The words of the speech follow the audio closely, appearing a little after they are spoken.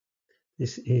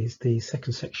This is the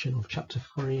second section of chapter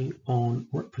 3 on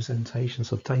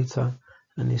representations of data,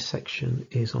 and this section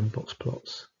is on box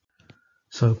plots.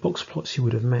 So box plots you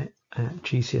would have met at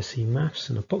GCSE Maths,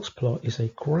 and a box plot is a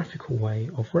graphical way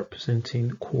of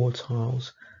representing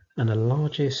quartiles and the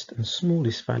largest and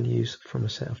smallest values from a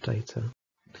set of data.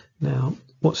 Now,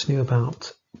 what's new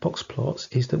about box plots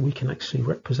is that we can actually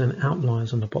represent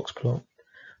outliers on the box plot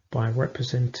by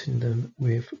representing them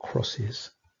with crosses.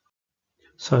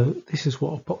 So this is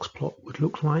what a box plot would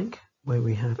look like, where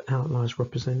we have outliers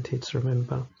represented. So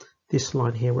remember, this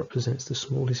line here represents the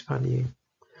smallest value.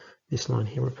 This line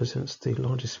here represents the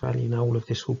largest value. Now all of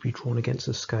this will be drawn against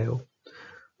a scale.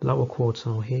 Lower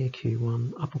quartile here,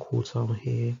 Q1, upper quartile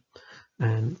here,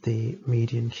 and the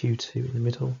median Q2 in the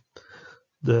middle.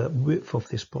 The width of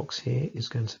this box here is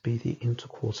going to be the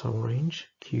interquartile range,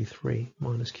 Q3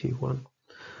 minus Q1.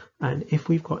 And if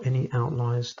we've got any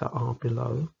outliers that are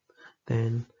below,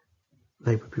 then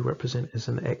they would be represented as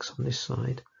an X on this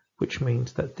side, which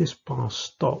means that this bar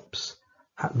stops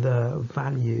at the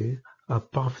value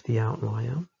above the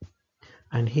outlier.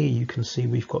 And here you can see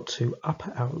we've got two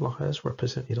upper outliers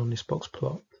represented on this box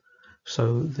plot.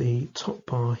 So the top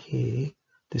bar here,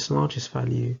 this largest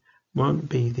value, won't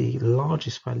be the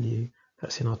largest value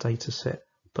that's in our data set,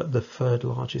 but the third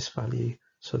largest value.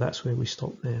 So that's where we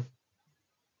stop there.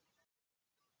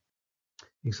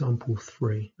 Example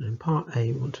 3. In part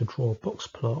A, we want to draw a box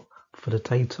plot for the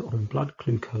data on blood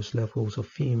glucose levels of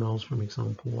females from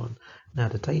example 1. Now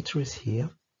the data is here,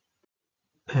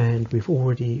 and we've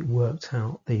already worked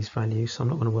out these values, so I'm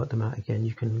not going to work them out again.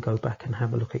 You can go back and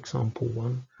have a look at example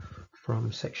 1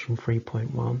 from section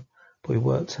 3.1. But we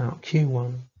worked out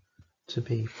Q1 to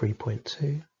be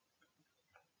 3.2,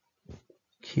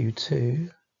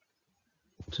 Q2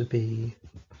 to be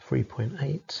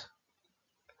 3.8,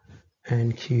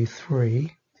 and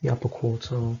Q3, the upper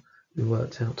quartile, we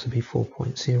worked out to be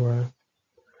 4.0,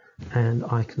 and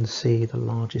I can see the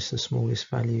largest and smallest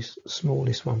values,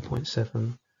 smallest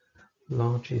 1.7,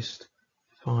 largest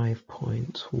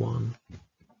 5.1.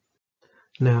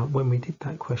 Now when we did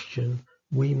that question,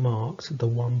 we marked the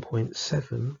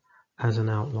 1.7 as an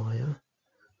outlier.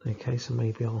 Okay, so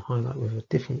maybe I'll highlight with a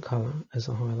different color as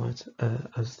a highlight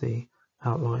as the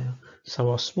outlier. So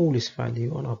our smallest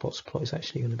value on our box plot is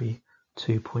actually going to be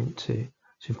 2.2.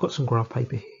 So we've got some graph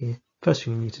paper here. First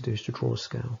thing we need to do is to draw a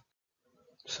scale.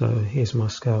 So here's my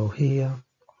scale here.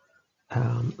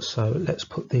 So let's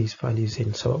put these values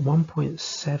in. So at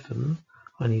 1.7,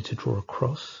 I need to draw a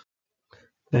cross.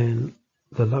 Then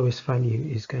the lowest value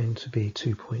is going to be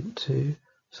 2.2.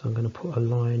 So I'm going to put a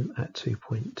line at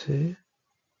 2.2.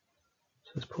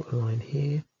 So let's put a line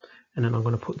here. And then I'm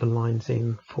going to put the lines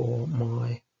in for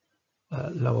my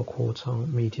lower quartile,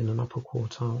 median and upper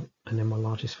quartile, and then my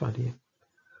largest value.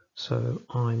 So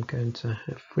I'm going to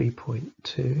have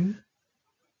 3.2,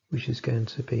 which is going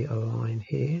to be a line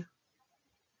here.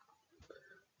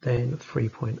 Then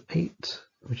 3.8,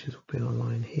 which will be a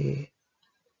line here.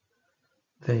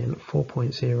 Then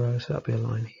 4.0, so that'll be a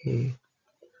line here.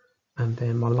 And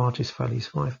then my largest value is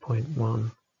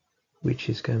 5.1, which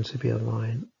is going to be a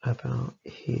line about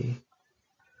here.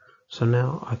 So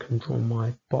now I can draw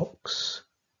my box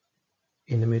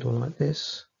in the middle like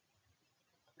this,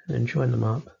 and then join them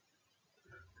up.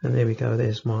 And there we go,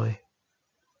 there's my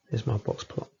box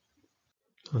plot.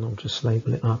 And I'll just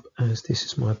label it up as this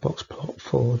is my box plot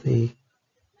for the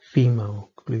female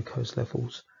glucose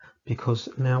levels, because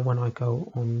now when I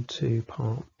go on to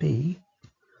part B,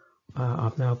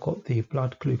 I've now got the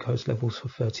blood glucose levels for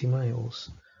 30 males.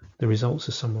 The results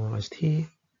are summarized here.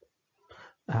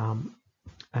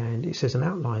 And it says an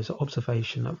outlier is an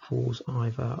observation that falls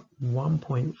either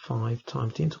 1.5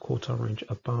 times the interquartile range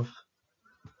above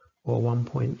or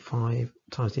 1.5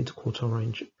 times the interquartile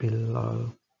range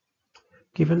below.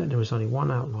 Given that there is only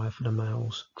one outlier for the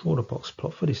males, draw the box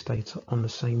plot for this data on the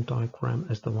same diagram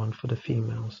as the one for the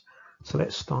females. So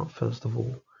let's start first of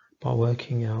all by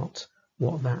working out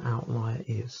what that outlier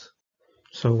is.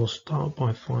 So we'll start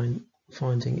by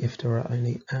finding if there are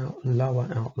any lower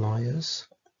outliers.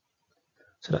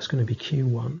 So that's going to be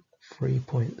Q1,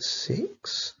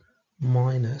 3.6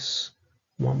 minus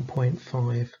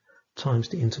 1.5 times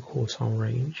the interquartile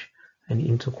range, and the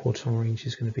interquartile range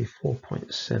is going to be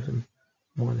 4.7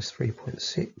 minus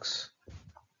 3.6.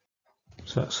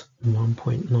 So that's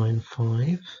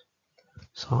 1.95.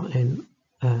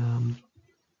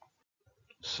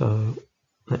 So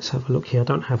let's have a look here. I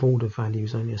don't have all the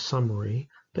values, only a summary,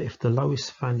 but if the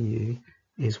lowest value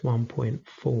is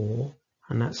 1.4,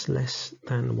 and that's less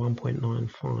than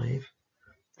 1.95,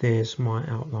 there's my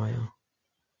outlier.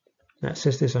 That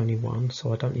says there's only one,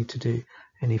 so I don't need to do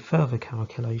any further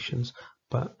calculations,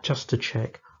 but just to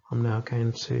check, I'm now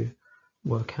going to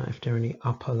work out if there are any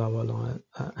upper lower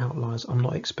outliers. I'm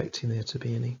not expecting there to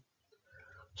be any.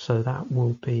 So that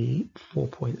will be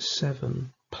 4.7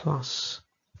 plus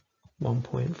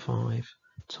 1.5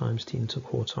 times the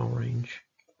interquartile range.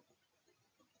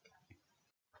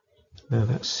 Now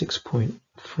that's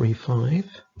 6.35,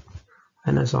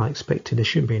 and as I expected, there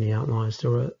shouldn't be any outliers.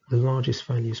 The largest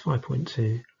value is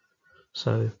 5.2,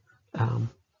 so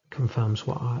confirms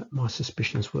what my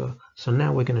suspicions were. So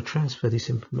now we're going to transfer this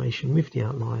information with the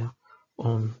outlier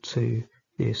onto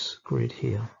this grid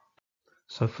here.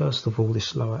 So first of all,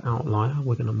 this lower outlier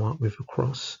we're going to mark with a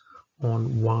cross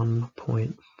on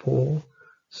 1.4,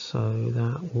 so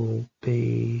that will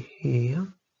be here.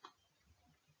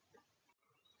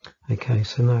 Okay,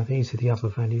 so now these are the other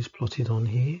values plotted on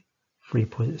here.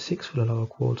 3.6 for the lower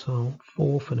quartile,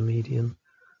 4 for the median,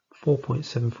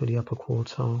 4.7 for the upper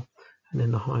quartile, and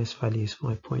then the highest value is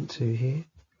 5.2 here.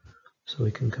 So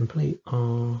we can complete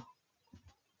our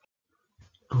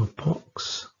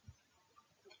box,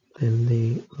 then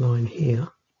the line here.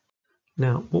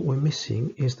 Now what we're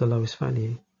missing is the lowest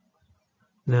value.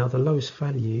 Now the lowest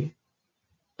value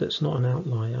that's not an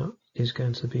outlier is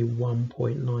going to be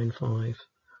 1.95.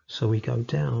 So we go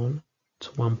down to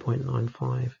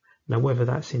 1.95. Now whether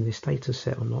that's in this data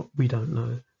set or not, we don't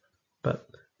know. But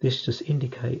this just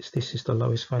indicates this is the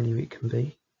lowest value it can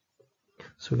be.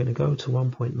 So we're going to go to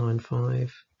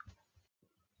 1.95,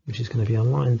 which is going to be a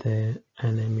line there,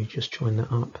 and then we just join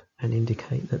that up and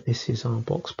indicate that this is our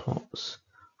box plots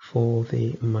for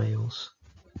the males.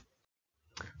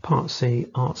 Part C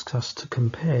asks us to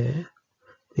compare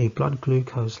the blood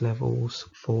glucose levels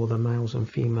for the males and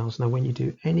females. Now when you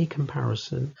do any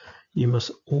comparison, you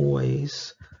must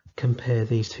always compare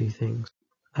these two things.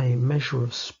 A measure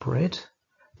of spread,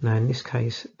 now in this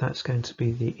case that's going to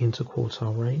be the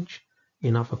interquartile range.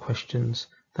 In other questions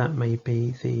that may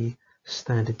be the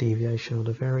standard deviation or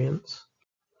the variance.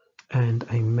 And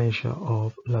a measure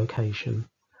of location.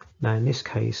 Now in this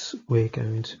case we're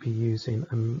going to be using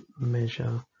a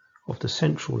measure of the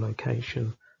central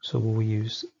location, so we'll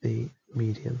use the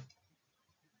median.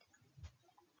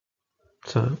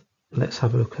 So let's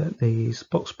have a look at these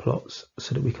box plots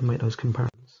so that we can make those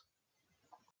comparisons.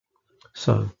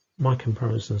 So my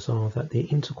comparisons are that the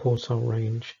interquartile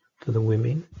range for the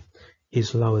women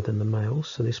is lower than the males,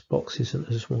 so this box isn't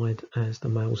as wide as the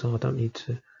males are. I don't need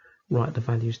to write the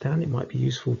values down. It might be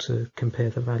useful to compare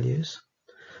the values.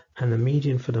 And the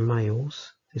median for the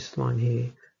males, this line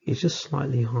here, is just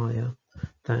slightly higher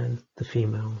than the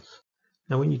females.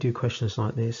 Now when you do questions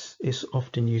like this, it's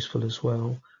often useful as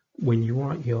well when you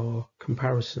write your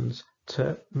comparisons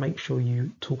to make sure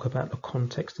you talk about the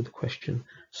context of the question.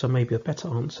 So maybe a better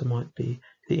answer might be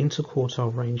the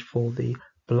interquartile range for the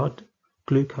blood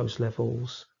glucose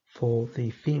levels for the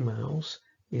females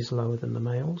is lower than the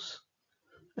males,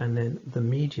 and then the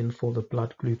median for the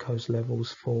blood glucose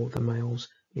levels for the males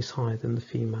is higher than the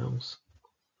females.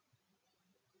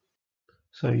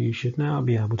 So you should now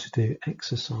be able to do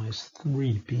exercise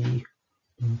 3B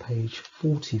on page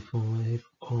 45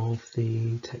 of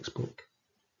the textbook.